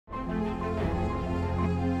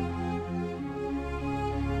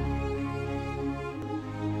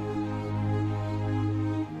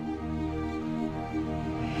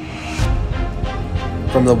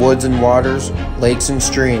From the woods and waters, lakes and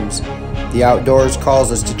streams, the outdoors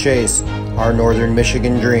calls us to chase our northern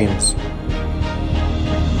Michigan dreams.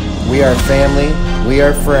 We are family, we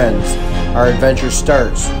are friends, our adventure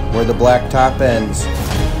starts where the blacktop ends.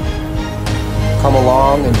 Come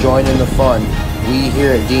along and join in the fun. We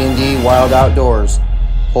here at D&D Wild Outdoors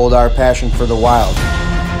hold our passion for the wild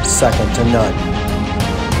second to none.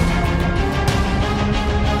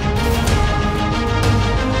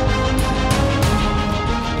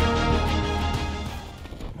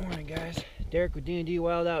 Derek with D&D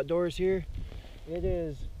Wild Outdoors here. It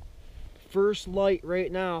is first light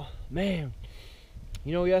right now. Man,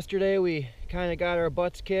 you know, yesterday we kind of got our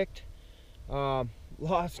butts kicked.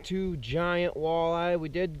 Lost 2 giant walleye. We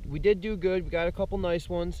did do good. We got a couple nice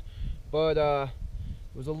ones, but it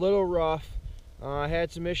was a little rough. I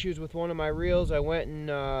had some issues with one of my reels. I went and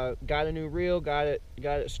got a new reel. Got it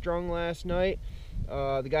strung last night.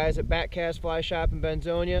 The guys at Backcast Fly Shop in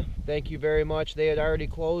Benzonia, thank you very much. They had already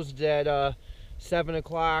closed at 7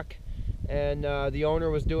 o'clock, and the owner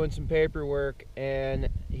was doing some paperwork, and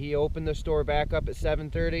he opened the store back up at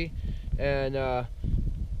 7:30, and I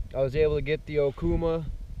was able to get the Okuma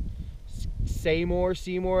Seymour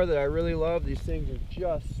that I really love. These things are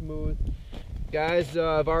just smooth. Guys,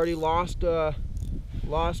 I've already lost one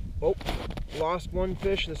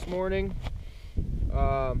fish this morning.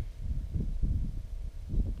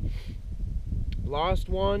 Lost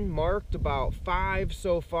one, marked about 5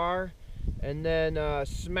 so far, and then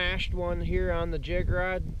smashed one here on the jig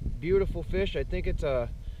rod. Beautiful fish. I think it's a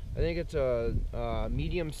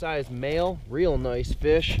medium-sized male. Real nice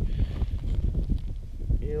fish.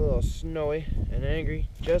 He's a little snowy and angry.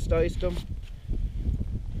 Just iced him.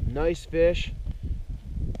 Nice fish.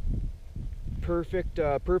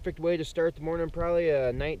 Perfect way to start the morning. Probably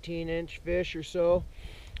a 19-inch fish or so.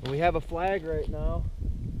 And we have a flag right now.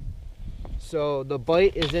 So the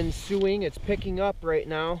bite is ensuing. It's picking up right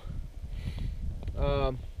now.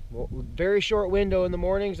 Well, very short window in the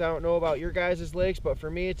mornings. I don't know about your guys' lakes, but for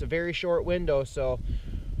me it's a very short window. So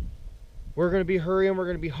we're going to be hurrying. We're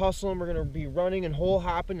going to be hustling. We're going to be running and hole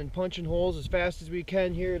hopping and punching holes as fast as we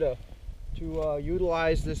can here to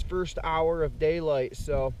utilize this first hour of daylight.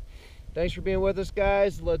 So thanks for being with us,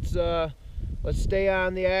 guys. Let's stay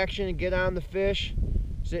on the action and get on the fish.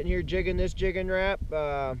 Sitting here jigging this jigging wrap.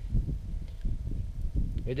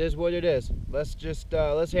 It is what it is. Let's just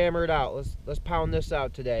let's hammer it out. Let's pound this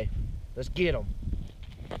out today. Let's get them.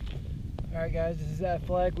 All right, guys, this is that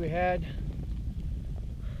flag we had.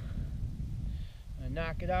 I'm gonna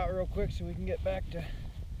knock it out real quick so we can get back to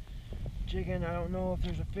jigging. I don't know if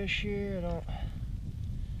there's a fish here. I don't.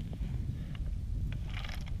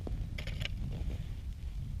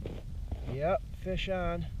 Yep, fish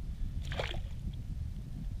on.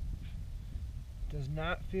 Does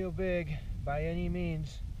not feel big by any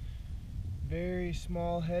means. Very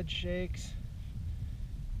small head shakes.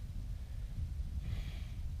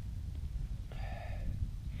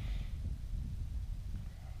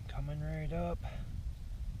 Coming right up.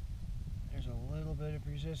 There's a little bit of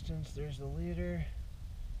resistance. There's the leader.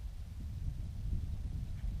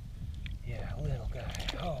 Yeah, little guy.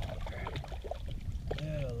 Oh, crap.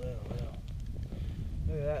 Little.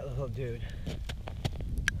 Look at that little dude.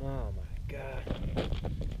 Oh my God.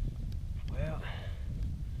 Well,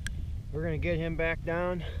 we're gonna get him back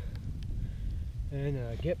down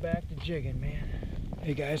and get back to jigging, man.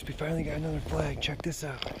 Hey guys, we finally got another flag. Check this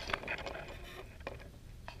out.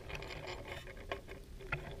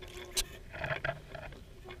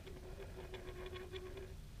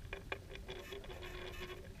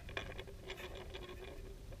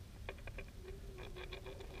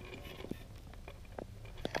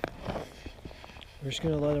 We're just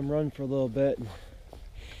gonna let him run for a little bit.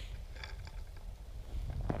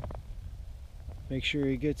 Make sure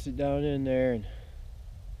he gets it down in there, and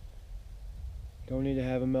don't need to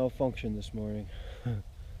have a malfunction this morning.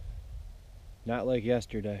 Not like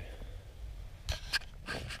yesterday.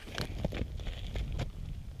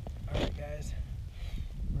 Alright guys,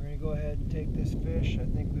 we're going to go ahead and take this fish. I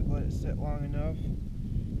think we've let it sit long enough.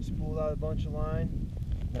 Spooled out a bunch of line,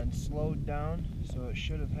 then slowed down, so it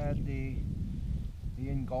should have had the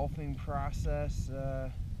engulfing process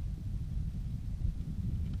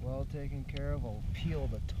well taken care of. I'll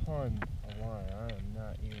peeled a ton of line. I am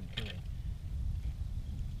not even kidding.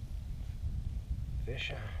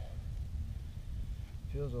 Fish on.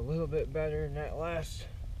 Feels a little bit better than that last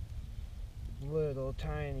little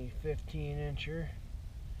tiny 15-incher,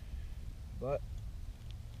 but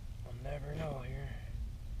I'll never know here.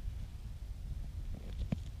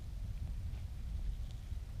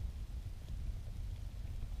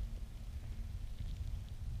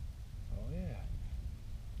 Oh yeah.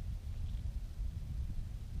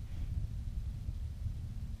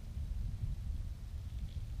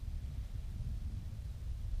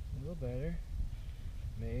 little better.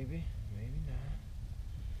 Maybe, maybe not.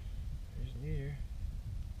 There's leader.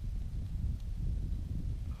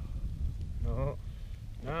 No,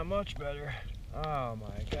 not much better. Oh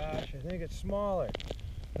my gosh, I think it's smaller.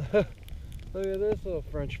 Look at this little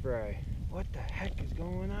French fry. What the heck is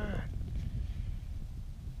going on?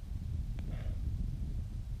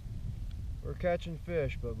 We're catching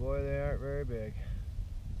fish, but boy, they aren't very big.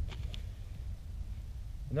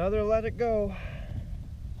 Another let it go.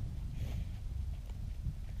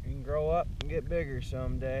 You can grow up and get bigger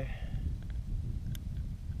someday.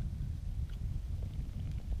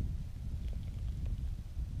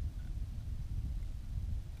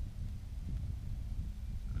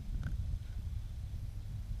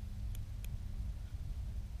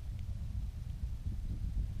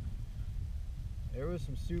 There was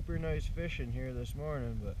some super nice fish in here this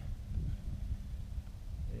morning, but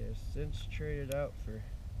they have since traded out for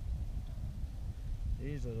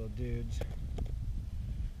these little dudes.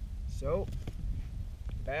 So,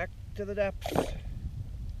 back to the depths.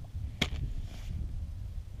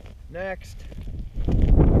 Next.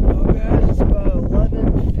 Oh guys, it's about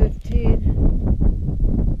 11:15.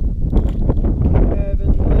 Keep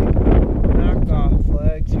having like knockoff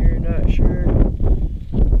flags here, not sure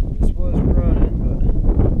this was running, but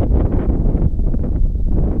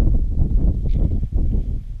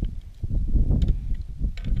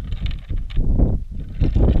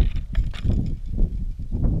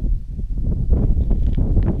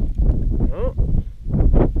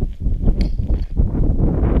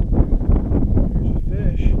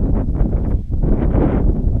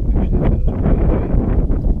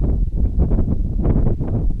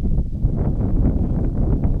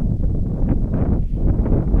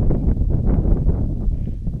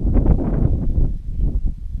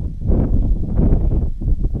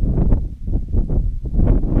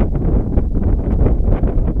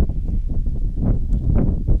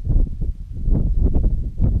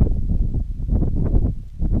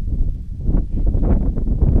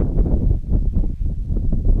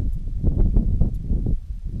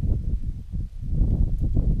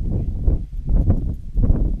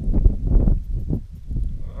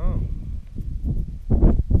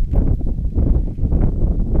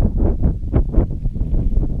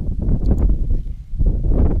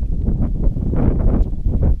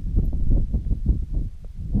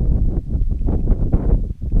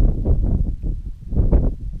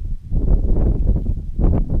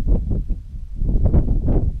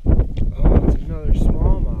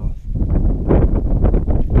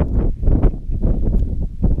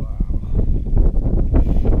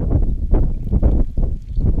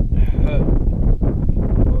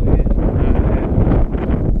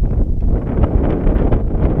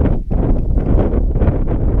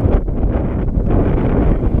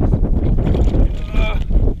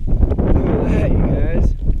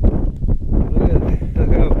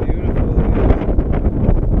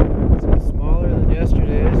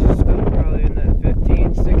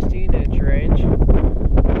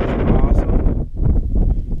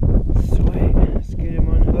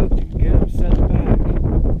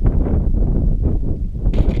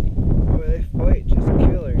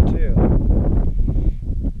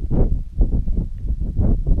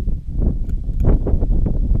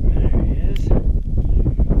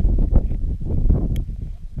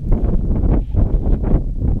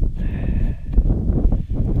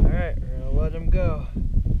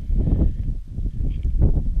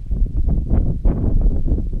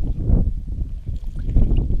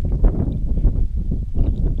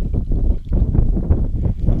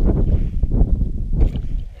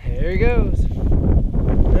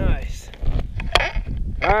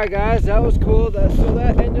Alright guys, that was cool. So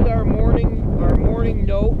that ended our morning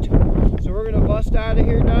note. So we're gonna bust out of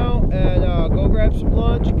here now and go grab some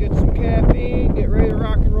lunch, get some caffeine, get ready to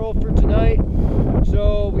rock and roll for tonight.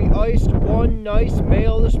 So we iced one nice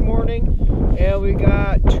male this morning, and we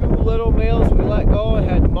got two little males we let go and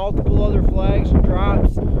had multiple other flags and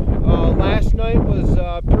drops. Last night was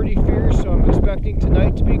pretty fierce, so I'm expecting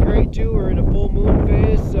tonight to be great too. We're in a full moon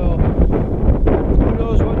phase, so who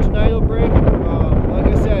knows what tonight will bring. Like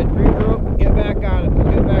I said, regroup, get back on it.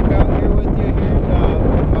 We'll get back out here with you here in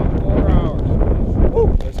about 4 hours.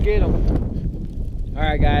 Woo, let's get them.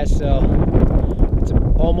 Alright guys, so it's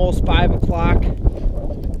almost 5 o'clock.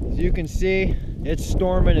 As you can see, it's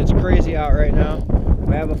storming, it's crazy out right now.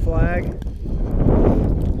 We have a flag.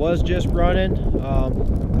 Was just running.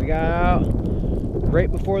 We got out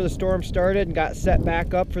right before the storm started and got set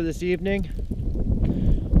back up for this evening.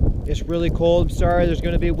 It's really cold. I'm sorry, there's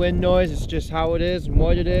going to be wind noise. It's just how it is and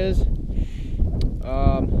what it is.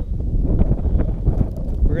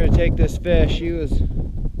 We're going to take this fish. He was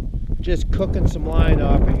just cooking some line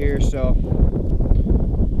off of here, so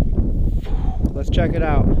let's check it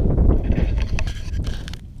out.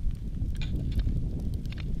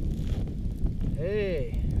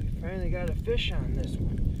 Hey, we finally got a fish on this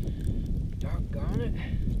one. Doggone it.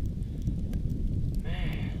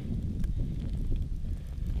 Man.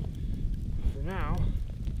 For now.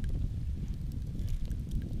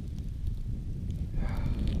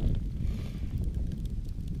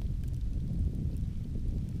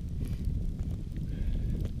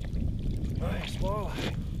 Nice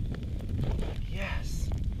walleye. Yes.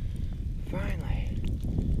 Finally.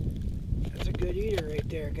 That's a good eater right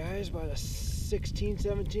there, guys. About a 16,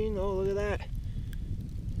 17. Oh, look at that.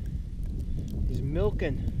 He's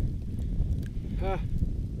milking. Huh.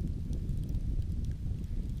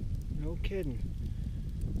 No kidding.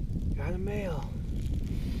 Got a male.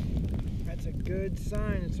 That's a good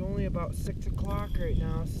sign. It's only about 6 o'clock right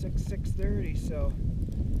now. 6:30, so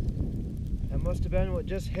that must have been what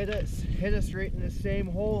just hit us right in the same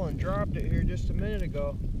hole and dropped it here just a minute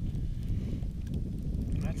ago.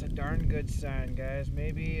 That's a darn good sign, guys.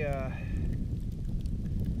 Maybe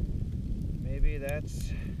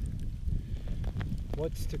that's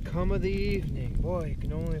what's to come of the evening. Boy, you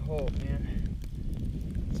can only hope, man.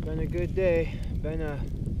 It's been a good day. Been a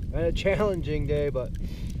challenging day, but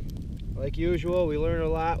like usual, we learn a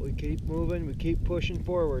lot. We keep moving. We keep pushing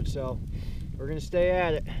forward. So we're gonna stay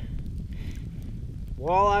at it.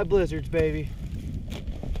 Walleye blizzards, baby.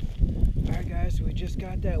 Alright guys, so we just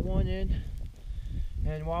got that one in,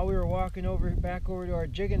 and while we were walking back over to our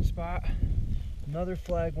jigging spot, another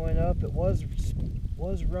flag went up. It was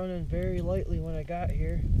running very lightly when I got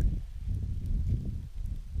here.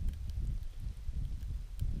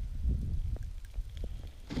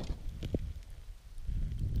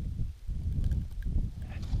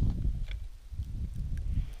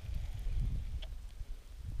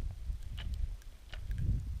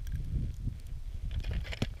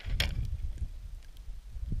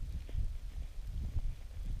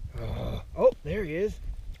 Oh, there he is.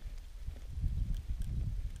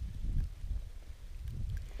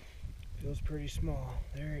 Feels pretty small.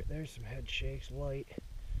 There's some head shakes, light.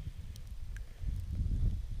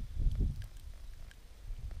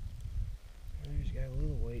 He's got a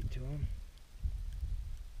little weight to him.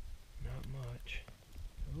 Not much.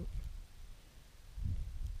 Oop.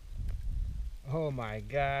 Oh my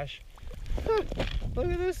gosh. Look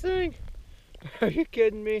at this thing. Are you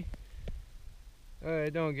kidding me?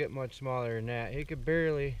 It don't get much smaller than that. He could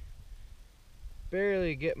barely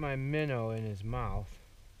get my minnow in his mouth.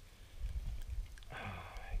 Oh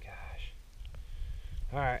my gosh.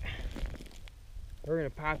 Alright. We're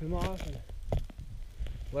gonna pop him off and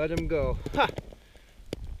let him go. Ha!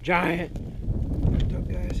 Giant! Lift up,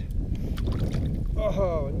 guys.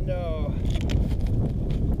 Oh no.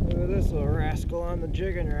 Look at this little rascal on the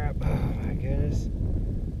jigging Rap. Oh my goodness.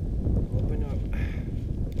 Open up.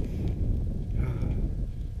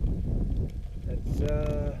 That's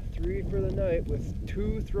 3 for the night with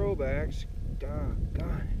 2 throwbacks.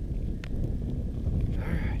 Doggone it.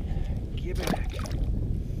 Alright, get back.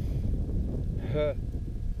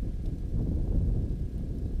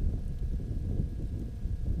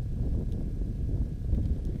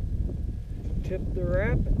 Tip the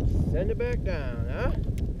wrap and send it back down, huh?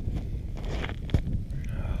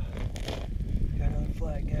 Got another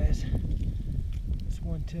flag, guys. This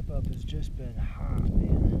one tip up has just been hot,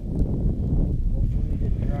 man. Hopefully we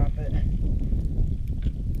didn't drop it.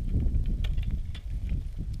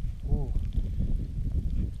 Ooh.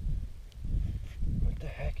 What the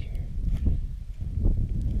heck here?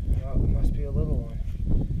 Oh, it must be a little one.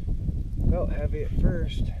 Felt heavy at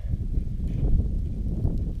first.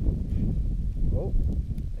 Oh,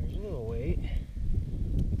 there's a little weight.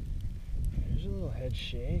 There's a little head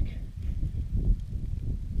shake.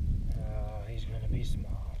 Oh, he's gonna be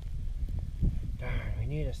small. Darn, we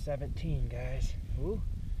need a 17, guys. Ooh.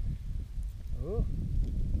 Ooh.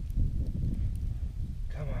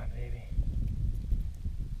 Come on, baby.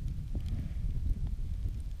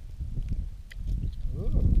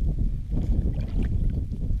 Ooh.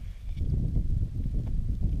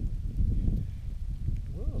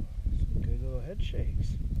 Ooh, some good little head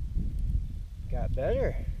shakes. Got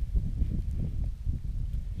better.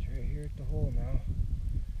 He's right here at the hole now.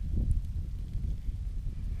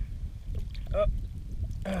 Oh.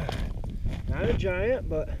 Not a giant,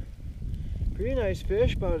 but pretty nice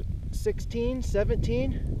fish, about 16,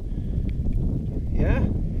 17. Yeah,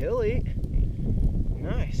 he'll eat.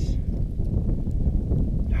 Nice.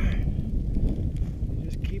 Darn. You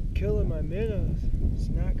just keep killing my minnows. It's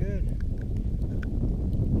not good.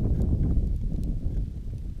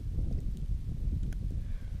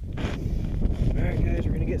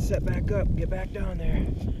 set back up, get back down there.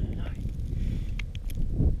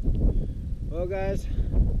 Well guys,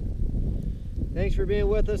 thanks for being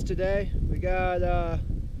with us today. We got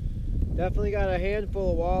definitely got a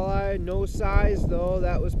handful of walleye, no size though.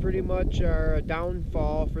 That was pretty much our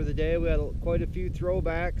downfall for the day. We had quite a few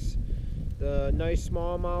throwbacks. The nice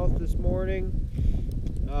smallmouth this morning.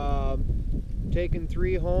 Taking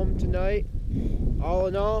 3 home tonight. All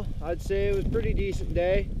in all, I'd say it was a pretty decent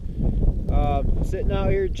day. Sitting out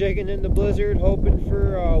here jigging in the blizzard, hoping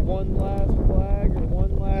for one last flag or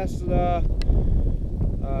one last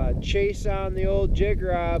chase on the old jig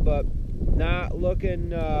rod, but not looking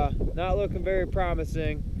very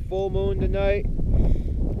promising. Full moon tonight.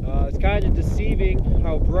 It's kind of deceiving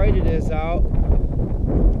how bright it is out.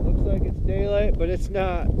 Looks like it's daylight, but it's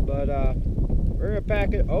not. But we're gonna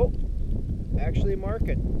pack it. Oh, actually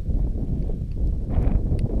marking.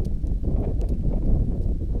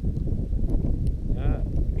 Not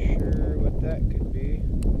sure what that could be,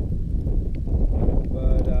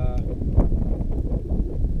 but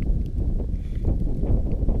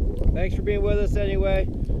thanks for being with us anyway.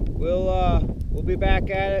 We'll be back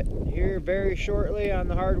at it here very shortly on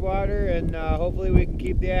the hard water, and hopefully we can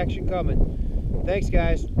keep the action coming. Thanks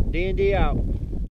guys. D&D out.